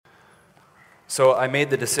So I made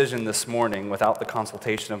the decision this morning, without the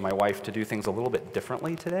consultation of my wife, to do things a little bit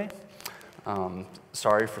differently today.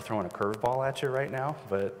 Sorry for throwing a curveball at you right now,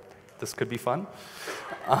 but this could be fun.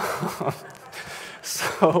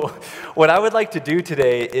 So what I would like to do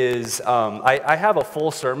today is, I have a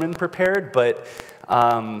full sermon prepared, but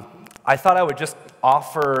I thought I would just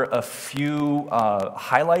offer a few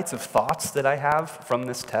highlights of thoughts that I have from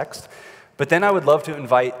this text. But then I would love to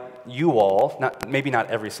invite you all, maybe not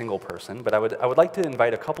every single person, but I would like to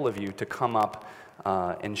invite a couple of you to come up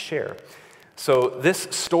and share. So this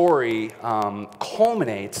story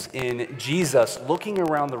culminates in Jesus looking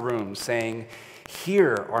around the room saying,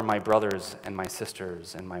 "Here are my brothers and my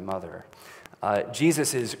sisters and my mother."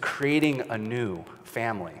 Jesus is creating a new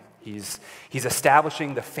family. He's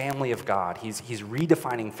establishing the family of God. He's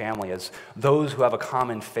redefining family as those who have a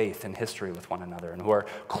common faith and history with one another and who are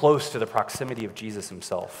close to the proximity of Jesus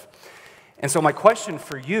himself. And so my question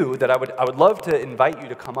for you that I would love to invite you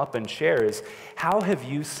to come up and share is, how have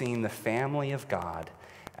you seen the family of God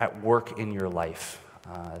at work in your life?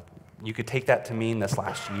 You could take that to mean this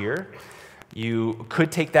last year. You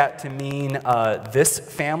could take that to mean this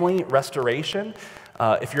family restoration.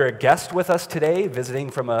 If you're a guest with us today, visiting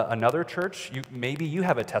from another church, maybe you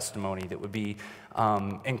have a testimony that would be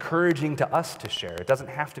encouraging to us to share. It doesn't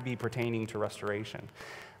have to be pertaining to restoration.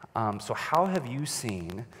 So how have you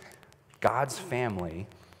seen God's family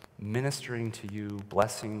ministering to you,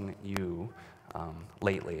 blessing you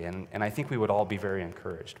lately? And I think we would all be very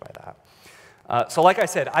encouraged by that. So like I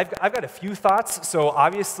said, I've got a few thoughts. So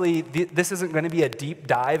obviously, this isn't going to be a deep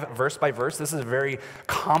dive verse by verse. This is a very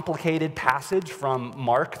complicated passage from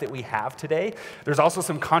Mark that we have today. There's also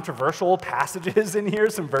some controversial passages in here,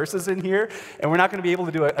 some verses in here, and we're not going to be able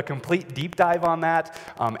to do a complete deep dive on that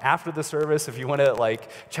after the service. If you want to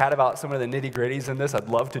chat about some of the nitty-gritties in this, I'd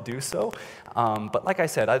love to do so. But like I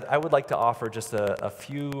said, I would like to offer just a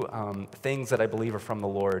few things that I believe are from the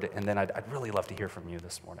Lord, and then I'd really love to hear from you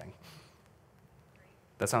this morning.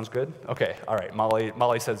 That sounds good? Okay, all right.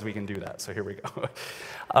 Molly says we can do that, so here we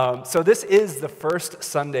go. So this is the first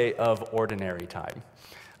Sunday of Ordinary Time.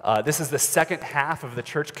 This is the second half of the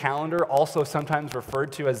church calendar, also sometimes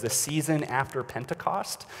referred to as the season after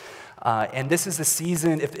Pentecost. And this is the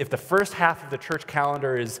season, if the first half of the church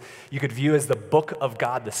calendar you could view as the book of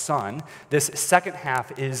God the Son, this second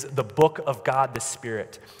half is the book of God the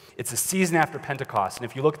Spirit. It's the season after Pentecost. And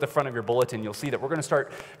if you look at the front of your bulletin, you'll see that we're going to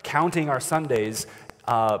start counting our Sundays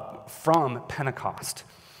from Pentecost.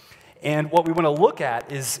 And what we want to look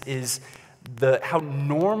at is how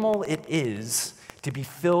normal it is to be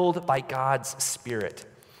filled by God's Spirit.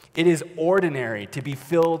 It is ordinary to be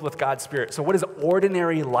filled with God's Spirit. So what does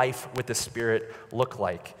ordinary life with the Spirit look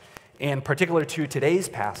like? And particular to today's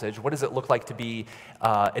passage, what does it look like to be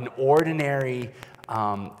an ordinary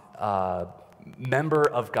member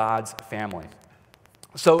of God's family?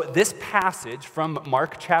 So this passage from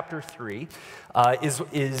Mark chapter 3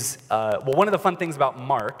 is one of the fun things about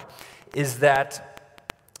Mark is that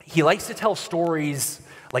he likes to tell stories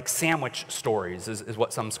like sandwich stories is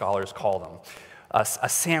what some scholars call them. A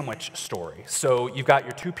sandwich story. So you've got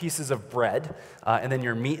your two pieces of bread and then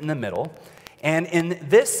your meat in the middle. And in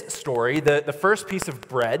this story, the first piece of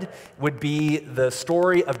bread would be the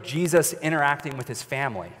story of Jesus interacting with his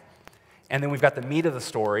family. And then we've got the meat of the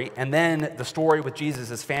story, and then the story with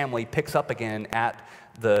Jesus' family picks up again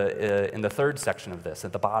in the third section of this,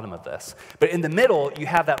 at the bottom of this. But in the middle, you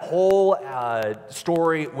have that whole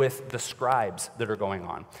story with the scribes that are going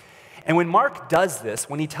on. And when Mark does this,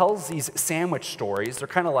 when he tells these sandwich stories, they're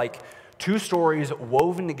kind of like two stories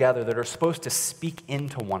woven together that are supposed to speak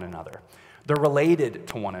into one another. They're related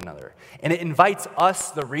to one another. And it invites us,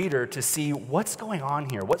 the reader, to see what's going on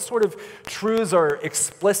here. What sort of truths are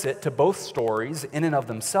explicit to both stories in and of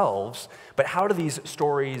themselves, but how do these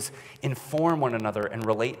stories inform one another and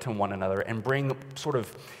relate to one another and bring sort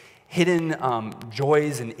of hidden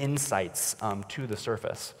joys and insights to the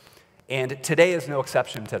surface? And today is no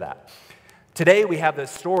exception to that. Today we have this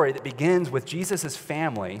story that begins with Jesus'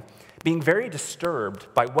 family being very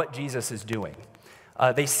disturbed by what Jesus is doing.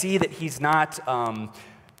 They see that he's not,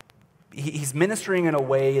 he's ministering in a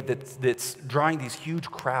way that's drawing these huge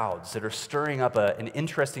crowds that are stirring up an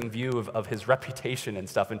interesting view of his reputation and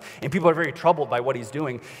stuff. And people are very troubled by what he's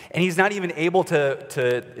doing. And he's not even able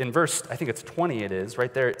to, in verse, I think it's 20 it is,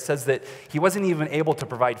 right there, it says that he wasn't even able to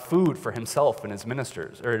provide food for himself and his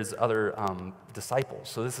ministers, or his other disciples.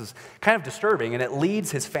 So this is kind of disturbing, and it leads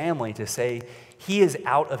his family to say, he is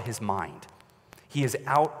out of his mind. He is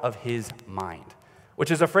out of his mind. which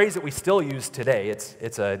is a phrase that we still use today.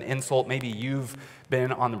 It's an insult. Maybe you've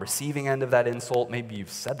been on the receiving end of that insult. Maybe you've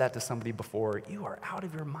said that to somebody before. You are out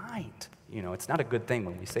of your mind. It's not a good thing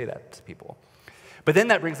when we say that to people. But then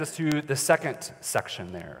that brings us to the second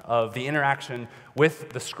section there of the interaction with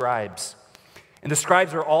the scribes. And the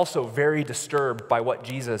scribes are also very disturbed by what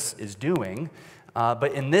Jesus is doing.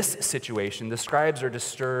 But in this situation, the scribes are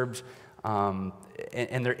disturbed, and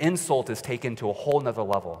their insult is taken to a whole nother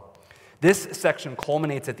level. This section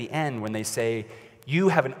culminates at the end when they say, "You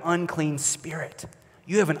have an unclean spirit.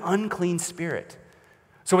 You have an unclean spirit."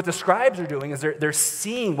 So what the scribes are doing is they're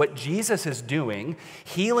seeing what Jesus is doing,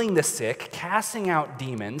 healing the sick, casting out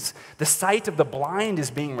demons. The sight of the blind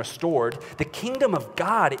is being restored. The kingdom of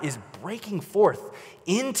God is breaking forth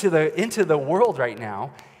into the world right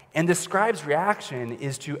now. And the scribes' reaction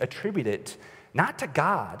is to attribute it not to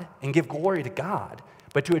God and give glory to God,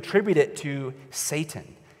 but to attribute it to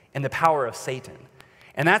Satan and the power of Satan.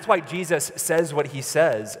 And that's why Jesus says what he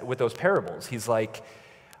says with those parables. He's like,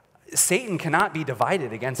 Satan cannot be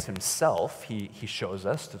divided against himself, he shows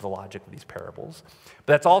us through the logic of these parables.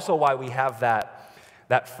 But that's also why we have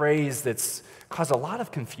that phrase that's caused a lot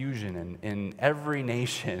of confusion in every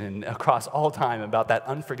nation and across all time about that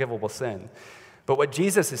unforgivable sin. But what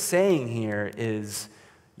Jesus is saying here is,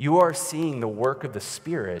 you are seeing the work of the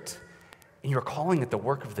Spirit, and you're calling it the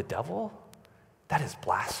work of the devil? That is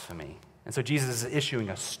blasphemy. And so Jesus is issuing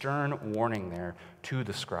a stern warning there to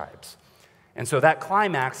the scribes. And so that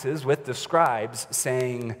climaxes with the scribes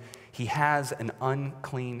saying he has an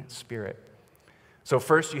unclean spirit. So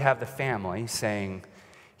first you have the family saying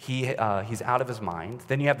he's out of his mind.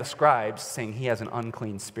 Then you have the scribes saying he has an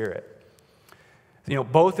unclean spirit.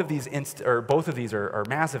 Both of these are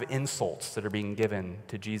massive insults that are being given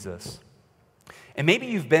to Jesus. And maybe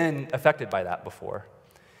you've been affected by that before.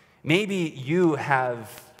 Maybe you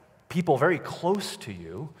have people very close to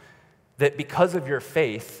you that because of your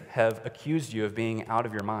faith have accused you of being out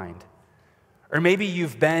of your mind. Or maybe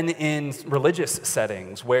you've been in religious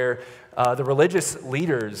settings where the religious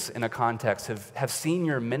leaders in a context have seen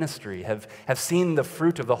your ministry, have seen the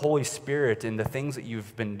fruit of the Holy Spirit in the things that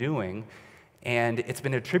you've been doing, and it's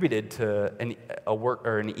been attributed to a work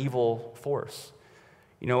or an evil force.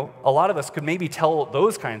 A lot of us could maybe tell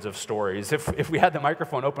those kinds of stories, if we had the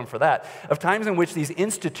microphone open for that, of times in which these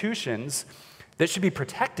institutions that should be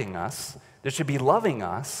protecting us, that should be loving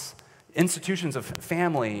us, institutions of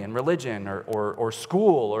family and religion or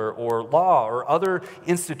school or law or other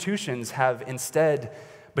institutions have instead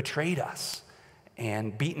betrayed us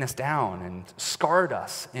and beaten us down and scarred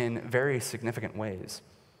us in very significant ways.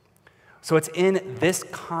 So it's in this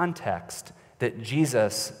context that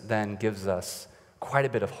Jesus then gives us quite a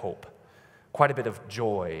bit of hope, quite a bit of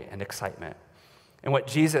joy and excitement. And what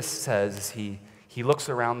Jesus says is he looks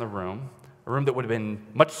around the room, a room that would have been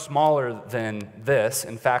much smaller than this.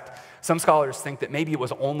 In fact, some scholars think that maybe it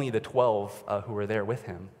was only the 12 who were there with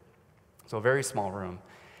him. So a very small room.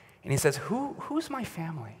 And he says, who's my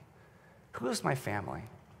family? Who's my family?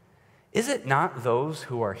 Is it not those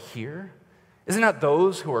who are here? Is it not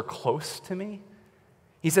those who are close to me?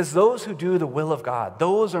 He says, those who do the will of God,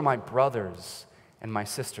 those are my brothers and my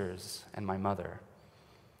sisters and my mother.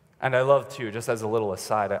 And I love, too, just as a little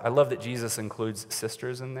aside, I love that Jesus includes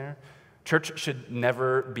sisters in there. Church should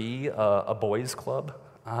never be a boys' club.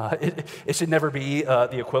 It should never be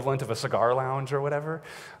the equivalent of a cigar lounge or whatever.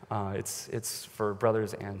 It's for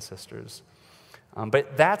brothers and sisters.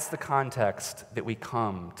 But that's the context that we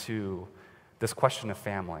come to this question of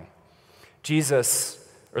family. Jesus,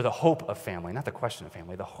 or the hope of family, not the question of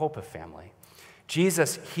family, the hope of family.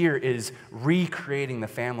 Jesus here is recreating the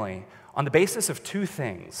family on the basis of two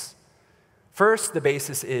things. First, the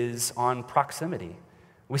basis is on proximity.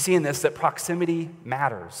 We see in this that proximity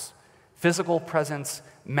matters. Physical presence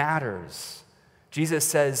matters. Jesus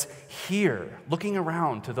says, here, looking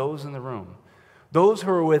around to those in the room, those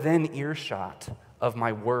who are within earshot of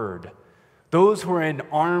my word, those who are in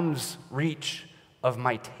arm's reach of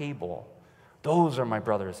my table, those are my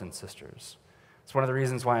brothers and sisters. It's one of the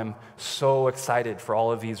reasons why I'm so excited for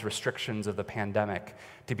all of these restrictions of the pandemic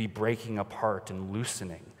to be breaking apart and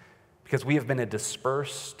loosening, because we have been a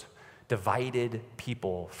dispersed, divided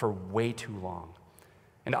people for way too long.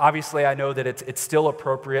 And obviously, I know that it's still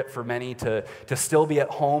appropriate for many to still be at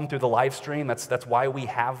home through the live stream. That's why we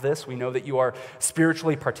have this. We know that you are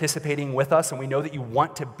spiritually participating with us, and we know that you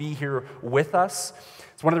want to be here with us.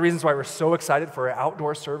 It's one of the reasons why we're so excited for our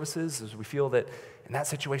outdoor services, is we feel that in that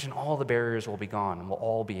situation, all the barriers will be gone, and we'll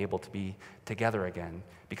all be able to be together again,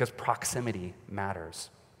 because proximity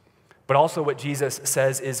matters. But also what Jesus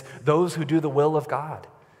says is those who do the will of God.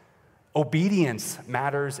 Obedience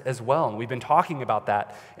matters as well, and we've been talking about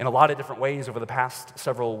that in a lot of different ways over the past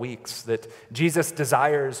several weeks, that Jesus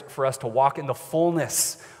desires for us to walk in the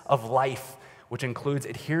fullness of life, which includes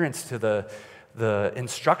adherence to the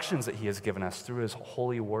instructions that he has given us through his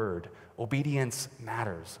holy word. Obedience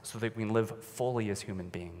matters so that we can live fully as human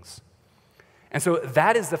beings. And so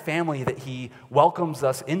that is the family that he welcomes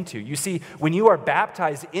us into. You see, when you are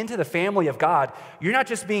baptized into the family of God, you're not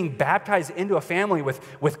just being baptized into a family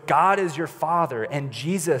with God as your father and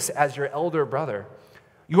Jesus as your elder brother.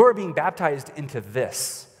 You are being baptized into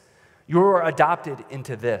this. You are adopted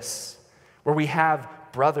into this, where we have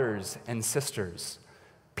brothers and sisters,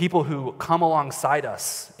 people who come alongside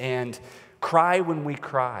us and cry when we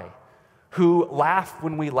cry, who laugh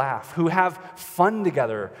when we laugh, who have fun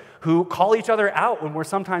together, who call each other out when we're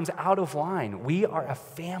sometimes out of line. We are a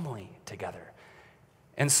family together.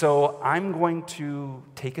 And so I'm going to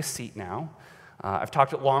take a seat now. I've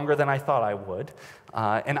talked it longer than I thought I would,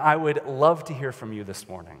 and I would love to hear from you this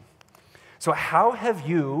morning. So how have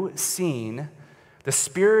you seen the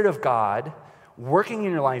Spirit of God working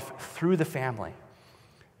in your life through the family?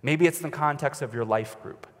 Maybe it's in the context of your life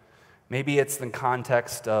group. Maybe it's in the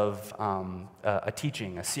context of a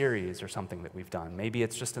teaching, a series, or something that we've done. Maybe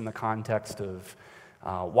it's just in the context of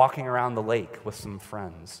walking around the lake with some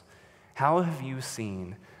friends. How have you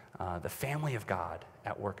seen the family of God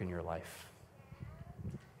at work in your life?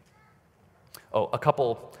 Oh, a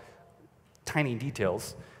couple tiny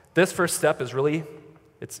details. This first step is really,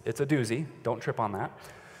 it's a doozy. Don't trip on that.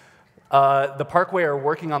 The Parkway are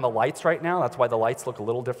working on the lights right now. That's why the lights look a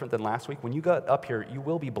little different than last week. When you got up here, you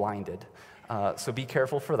will be blinded. So be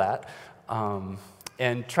careful for that.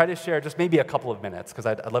 And try to share just maybe a couple of minutes, because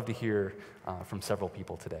I'd love to hear from several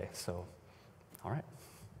people today. So, all right.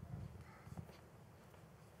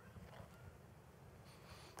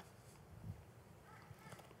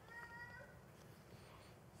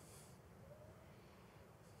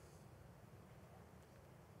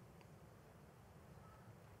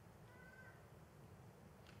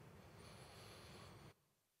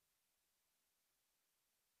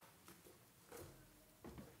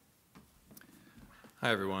 Hi,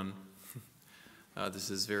 everyone. This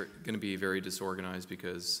is going to be very disorganized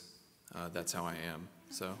because that's how I am.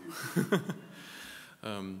 So,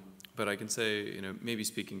 but I can say, maybe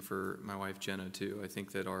speaking for my wife Jenna too, I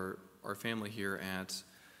think that our family here at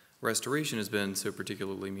Restoration has been so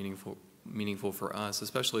particularly meaningful for us,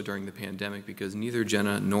 especially during the pandemic, because neither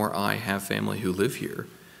Jenna nor I have family who live here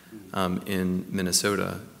in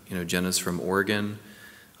Minnesota. Jenna's from Oregon,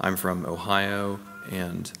 I'm from Ohio,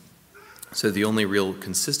 and so the only real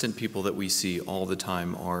consistent people that we see all the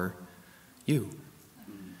time are you,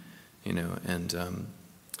 and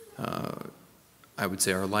I would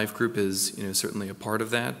say our life group is, certainly a part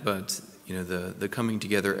of that, but, the coming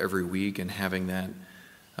together every week and having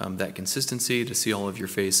that consistency to see all of your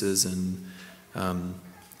faces and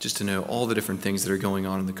just to know all the different things that are going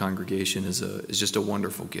on in the congregation is just a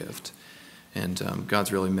wonderful gift. And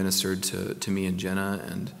God's really ministered to me and Jenna,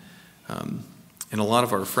 and a lot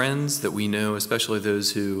of our friends that we know, especially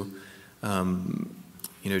those who, I'm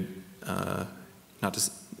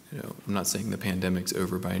not saying the pandemic's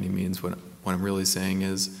over by any means. What I'm really saying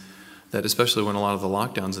is that especially when a lot of the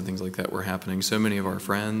lockdowns and things like that were happening, so many of our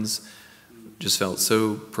friends just felt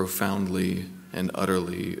so profoundly and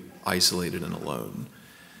utterly isolated and alone,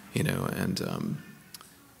 and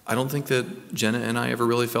I don't think that Jenna and I ever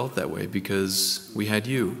really felt that way because we had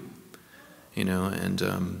you,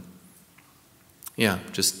 and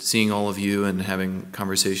just seeing all of you and having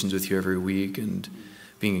conversations with you every week and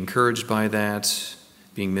being encouraged by that,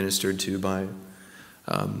 being ministered to by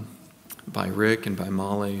Rick and by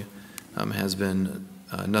Molly has been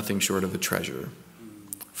nothing short of a treasure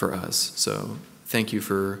for us. So thank you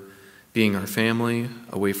for being our family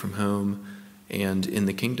away from home and in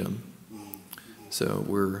the kingdom. So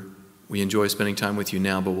we enjoy spending time with you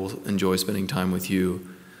now, but we'll enjoy spending time with you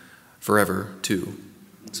forever too.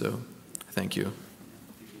 So thank you.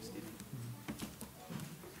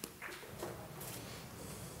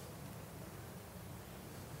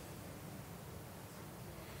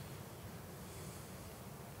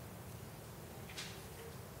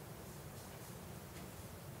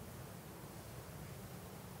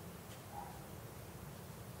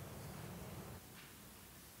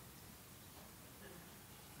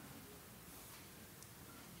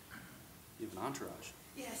 Entourage.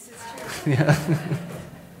 Yes, it's true. Yeah.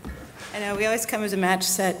 I know, we always come as a match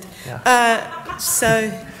set. Yeah. So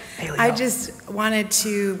I just wanted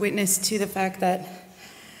to witness to the fact that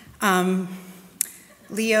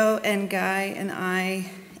Leo and Guy and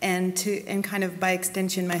I and kind of by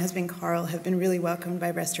extension, my husband Carl have been really welcomed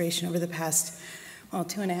by Restoration over the past,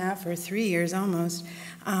 2.5 or 3 years almost.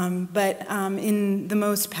 But in the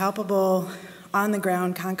most palpable,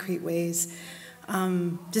 on-the-ground, concrete ways,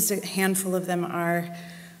 just a handful of them are,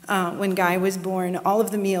 when Guy was born, all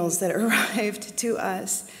of the meals that arrived to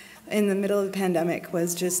us in the middle of the pandemic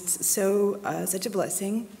was just such a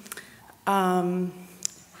blessing.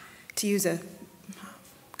 To use a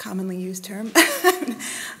commonly used term,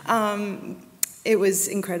 it was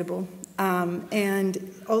incredible.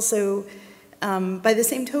 And also, by the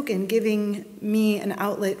same token, giving me an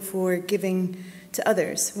outlet for giving to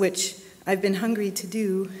others, which I've been hungry to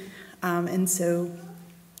do. And so,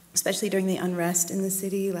 especially during the unrest in the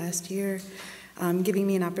city last year, giving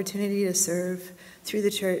me an opportunity to serve through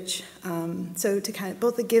the church. So to kind of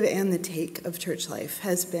both the give and the take of church life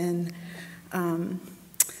has been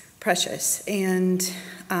precious. And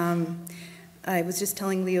I was just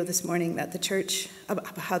telling Leo this morning that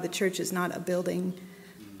how the church is not a building,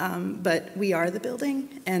 but we are the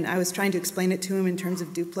building. And I was trying to explain it to him in terms of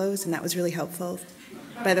Duplos, and that was really helpful,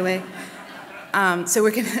 by the way. So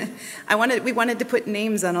we wanted to put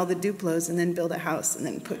names on all the Duplos and then build a house and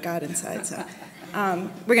then put God inside. So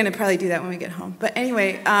we're going to probably do that when we get home. But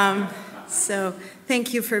anyway, so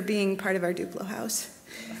thank you for being part of our Duplo house.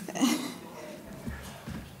 There's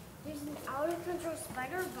an out-of-control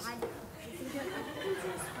spider bot. There's an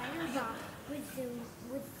out-of-control spider bot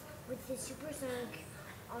with the supersonic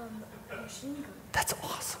machine gun. That's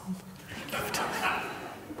awesome. Thank you for telling me.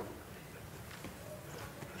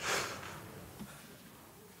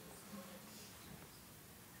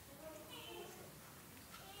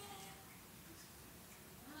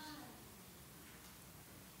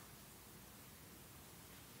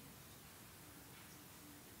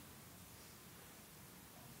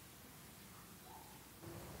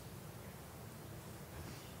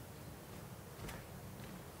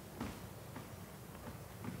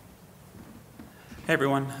 Hey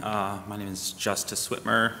everyone, my name is Justice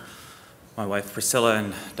Whitmer. My wife Priscilla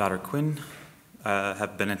and daughter Quinn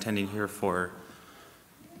have been attending here for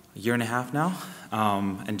a year and a half now,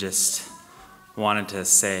 and just wanted to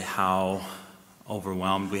say how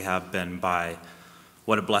overwhelmed we have been by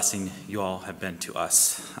what a blessing you all have been to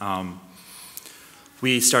us.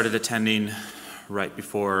 We started attending right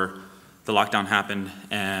before the lockdown happened,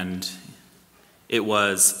 and took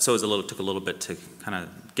a little bit to kind of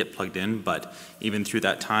get plugged in, but even through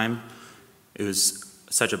that time, it was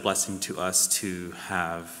such a blessing to us to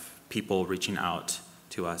have people reaching out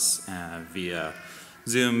to us via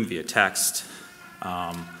Zoom, via text.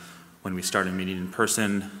 When we started meeting in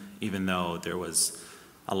person, even though there was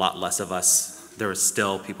a lot less of us, there was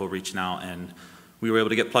still people reaching out, and we were able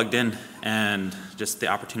to get plugged in, and just the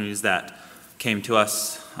opportunities that came to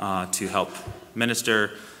us to help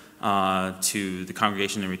minister to the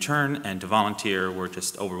congregation in return and to volunteer were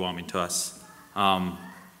just overwhelming to us. And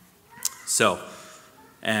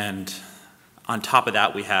on top of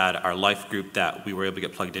that, we had our life group that we were able to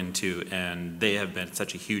get plugged into, and they have been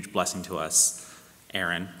such a huge blessing to us,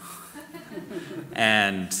 Aaron.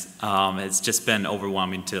 And it's just been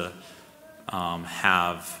overwhelming to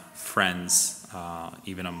have friends,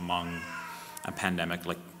 even among a pandemic,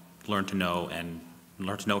 like learn to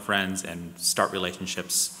know friends and start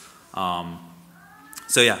relationships.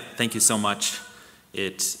 So yeah, thank you so much.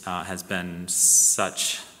 It has been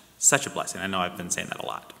such a blessing. I know I've been saying that a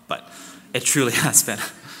lot, but it truly has been.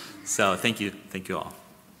 So thank you all.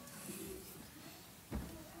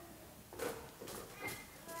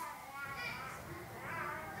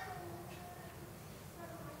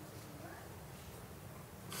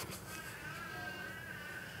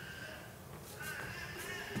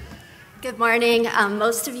 Good morning.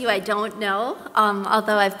 Most of you I don't know,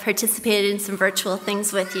 although I've participated in some virtual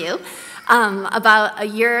things with you. About a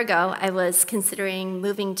year ago, I was considering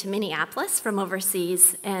moving to Minneapolis from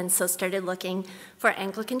overseas, and so started looking for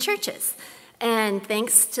Anglican churches. And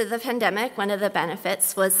thanks to the pandemic, one of the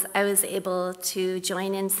benefits was I was able to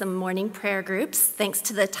join in some morning prayer groups. Thanks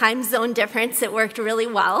to the time zone difference, it worked really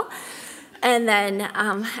well. And then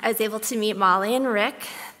I was able to meet Molly and Rick.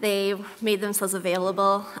 They made themselves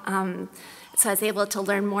available, so I was able to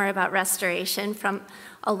learn more about restoration from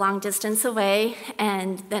a long distance away,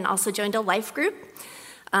 and then also joined a life group.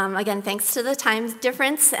 Again, thanks to the time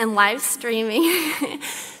difference and live streaming.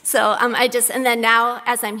 So and then now,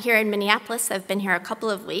 as I'm here in Minneapolis, I've been here a couple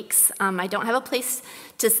of weeks. I don't have a place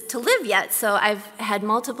to live yet, so I've had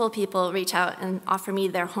multiple people reach out and offer me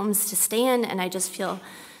their homes to stay in, and I just feel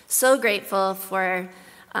so grateful for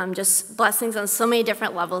just blessings on so many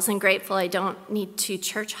different levels, and grateful I don't need to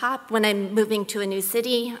church hop when I'm moving to a new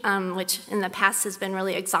city, which in the past has been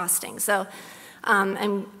really exhausting. So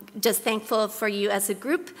I'm just thankful for you as a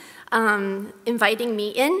group inviting me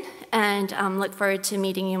in, and look forward to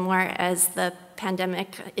meeting you more as the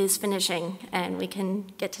pandemic is finishing and we can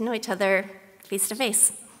get to know each other face to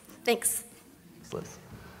face. Thanks. Thanks, Liz.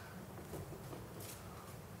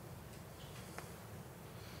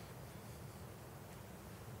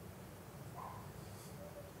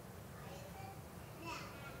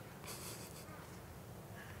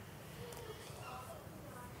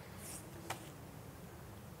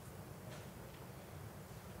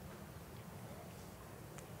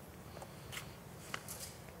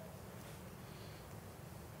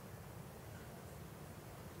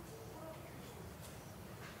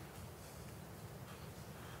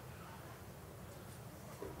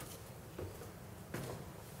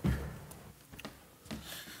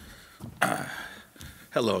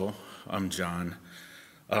 Hello, I'm John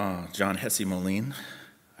Hesse Moline.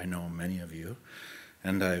 I know many of you,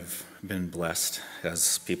 and I've been blessed,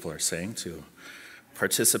 as people are saying, to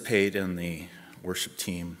participate in the worship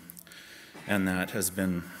team, and that has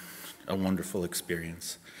been a wonderful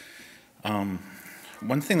experience.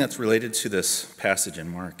 One thing that's related to this passage in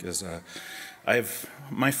Mark is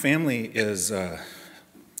my family is,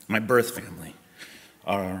 my birth family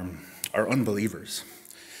are unbelievers.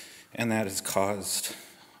 And that has caused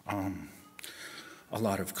a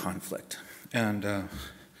lot of conflict. And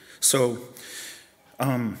so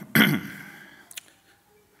a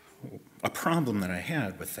problem that I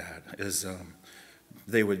had with that is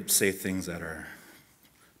they would say things that are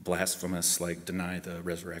blasphemous, like deny the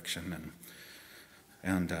resurrection,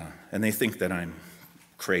 and they think that I'm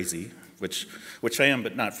crazy, which I am,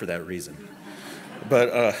 but not for that reason.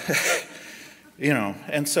 But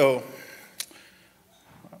and so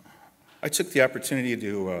I took the opportunity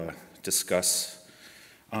to discuss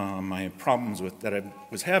my problems that I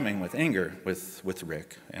was having with anger with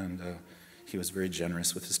Rick, and he was very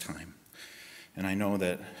generous with his time. And I know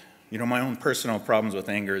that, my own personal problems with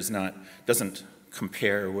anger doesn't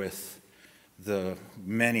compare with the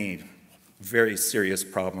many very serious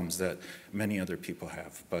problems that many other people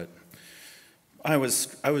have. But I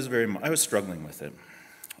was struggling with it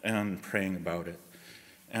and praying about it,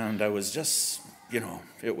 and I was just,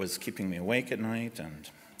 it was keeping me awake at night, and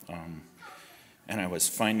I was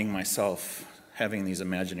finding myself having these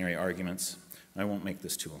imaginary arguments. I won't make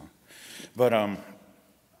this too long. But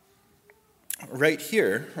right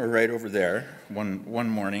here, or right over there, one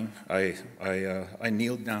morning, I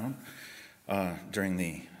kneeled down during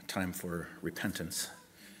the time for repentance,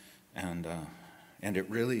 and it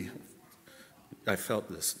really, I felt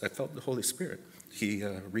the Holy Spirit. He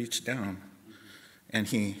reached down, and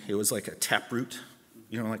it was like a taproot,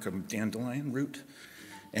 like a dandelion root,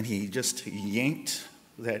 and he just yanked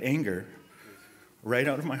that anger right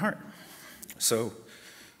out of my heart. So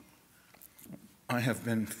I have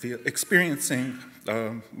been experiencing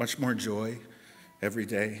much more joy every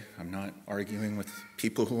day. I'm not arguing with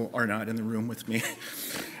people who are not in the room with me.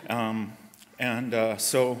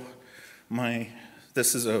 So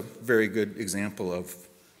this is a very good example of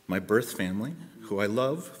my birth family, who I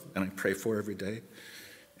love and I pray for every day,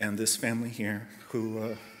 and this family here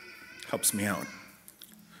who helps me out.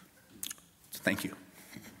 Thank you.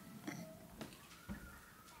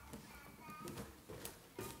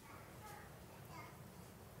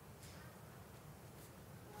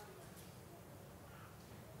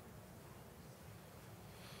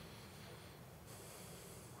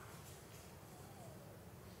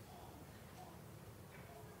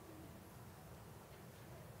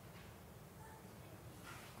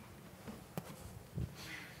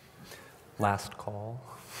 Last call.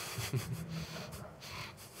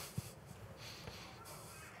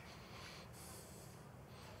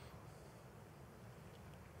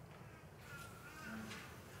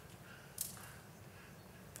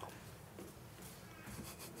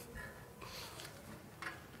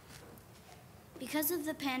 Because of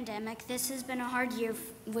the pandemic, this has been a hard year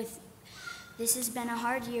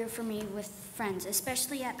for me with friends,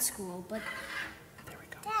 especially at school. But There we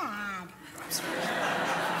go. Dad.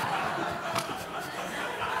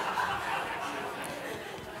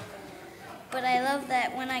 But I love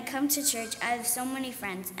that when I come to church, I have so many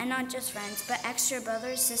friends, and not just friends, but extra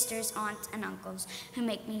brothers, sisters, aunts, and uncles who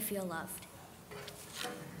make me feel loved.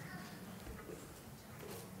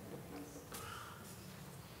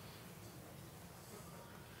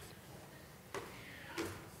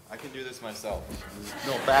 I can do this myself.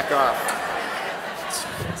 No, back off.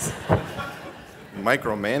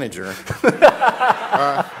 Micromanager.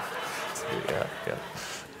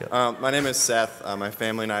 My name is Seth. My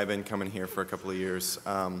family and I have been coming here for a couple of years.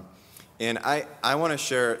 And I want to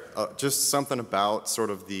share just something about sort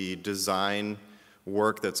of the design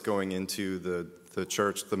work that's going into the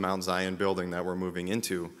church, the Mount Zion building that we're moving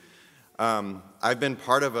into. I've been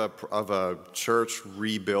part of a church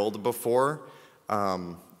rebuild before,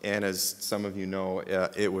 and as some of you know,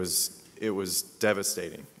 it was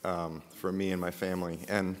devastating for me and my family.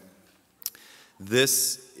 And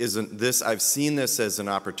I've seen this as an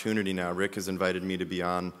opportunity now. Rick has invited me to be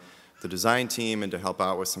on the design team and to help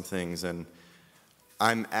out with some things, and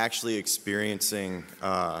I'm actually experiencing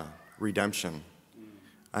redemption.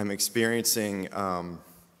 I'm experiencing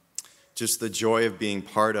just the joy of being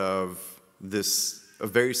part of a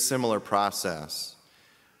very similar process,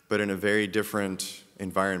 but in a very different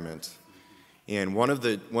environment. And one of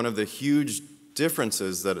the huge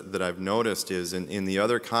differences that I've noticed is in the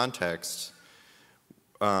other context,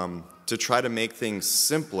 to try to make things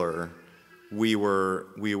simpler, we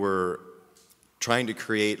were trying to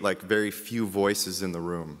create like very few voices in the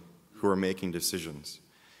room who are making decisions.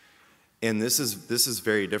 And this is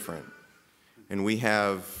very different. And we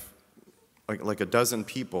have like a dozen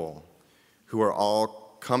people who are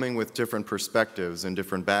all coming with different perspectives and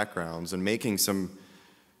different backgrounds and making some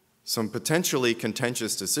potentially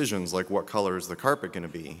contentious decisions, like what color is the carpet going to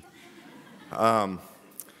be?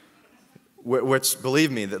 Which,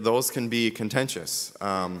 believe me, that those can be contentious.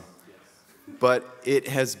 But it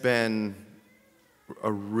has been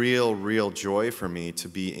a real joy for me to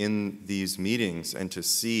be in these meetings and to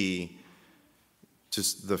see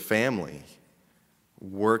just the family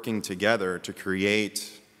working together to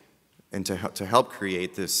create and to help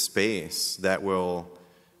create this space that will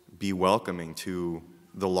be welcoming to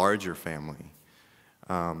the larger family.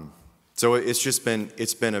 So it's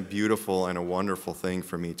been a beautiful and a wonderful thing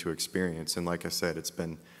for me to experience. And like I said, it's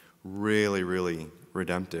been really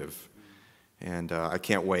redemptive. And I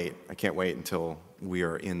can't wait until we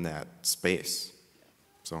are in that space.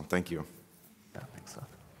 So thank you. Yeah, thanks, Seth.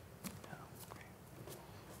 Yeah,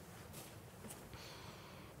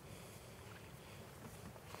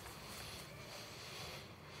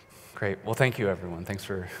 great. Well, thank you, everyone. Thanks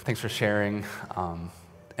for sharing.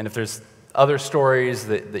 And if there's other stories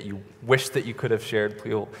that you wish that you could have shared,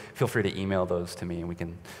 feel free to email those to me, and we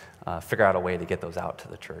can figure out a way to get those out to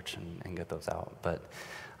the church and get those out. But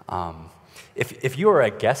if you are a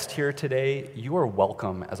guest here today, you are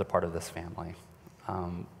welcome as a part of this family.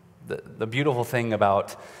 The beautiful thing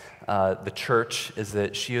about the church is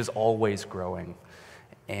that she is always growing.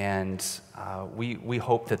 And we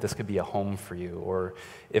hope that this could be a home for you. Or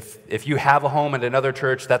if you have a home at another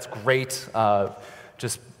church, that's great.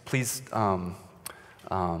 Just please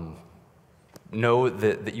know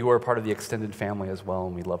that you are part of the extended family as well,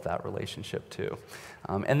 and we love that relationship too.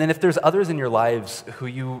 And then if there's others in your lives who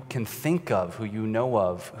you can think of, who you know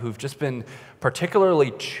of, who've just been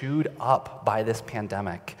particularly chewed up by this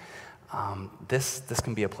pandemic, this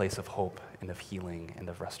can be a place of hope and of healing and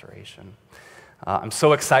of restoration. I'm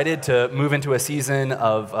so excited to move into a season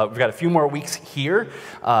of, we've got a few more weeks here,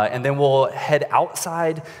 and then we'll head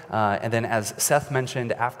outside, and then as Seth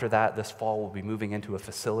mentioned, after that, this fall, we'll be moving into a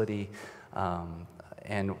facility,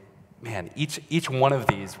 and man, each one of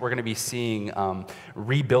these, we're going to be seeing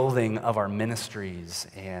rebuilding of our ministries,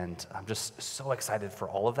 and I'm just so excited for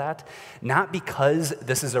all of that. Not because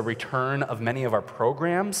this is a return of many of our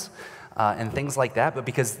programs and things like that, but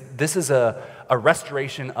because this is a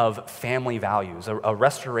restoration of family values, a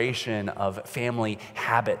restoration of family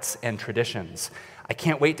habits and traditions. I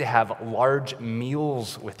can't wait to have large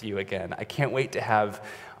meals with you again. I can't wait to have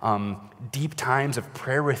deep times of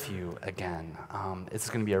prayer with you again. It's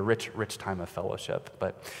going to be a rich time of fellowship.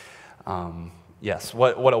 But yes,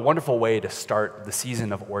 what a wonderful way to start the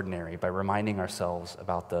season of ordinary, by reminding ourselves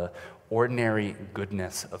about the ordinary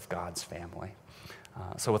goodness of God's family.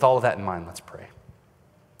 So with all of that in mind, let's pray.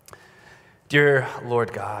 Dear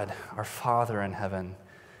Lord God, our Father in heaven,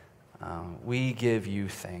 we give you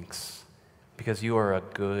thanks because you are a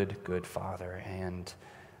good Father. And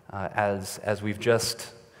as we've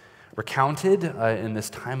just recounted in this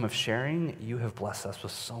time of sharing, you have blessed us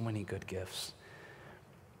with so many good gifts.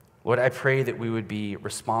 Lord, I pray that we would be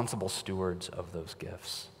responsible stewards of those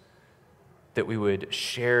gifts, that we would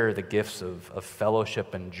share the gifts of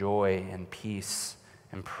fellowship and joy and peace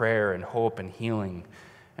and prayer and hope and healing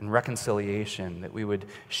and reconciliation, that we would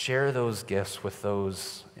share those gifts with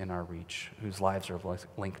those in our reach whose lives are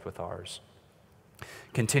linked with ours.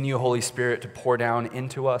 Continue, Holy Spirit, to pour down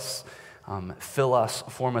into us, fill us,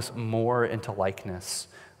 form us more into likeness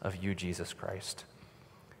of you, Jesus Christ.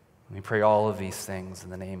 We pray all of these things in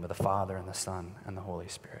the name of the Father and the Son and the Holy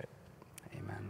Spirit.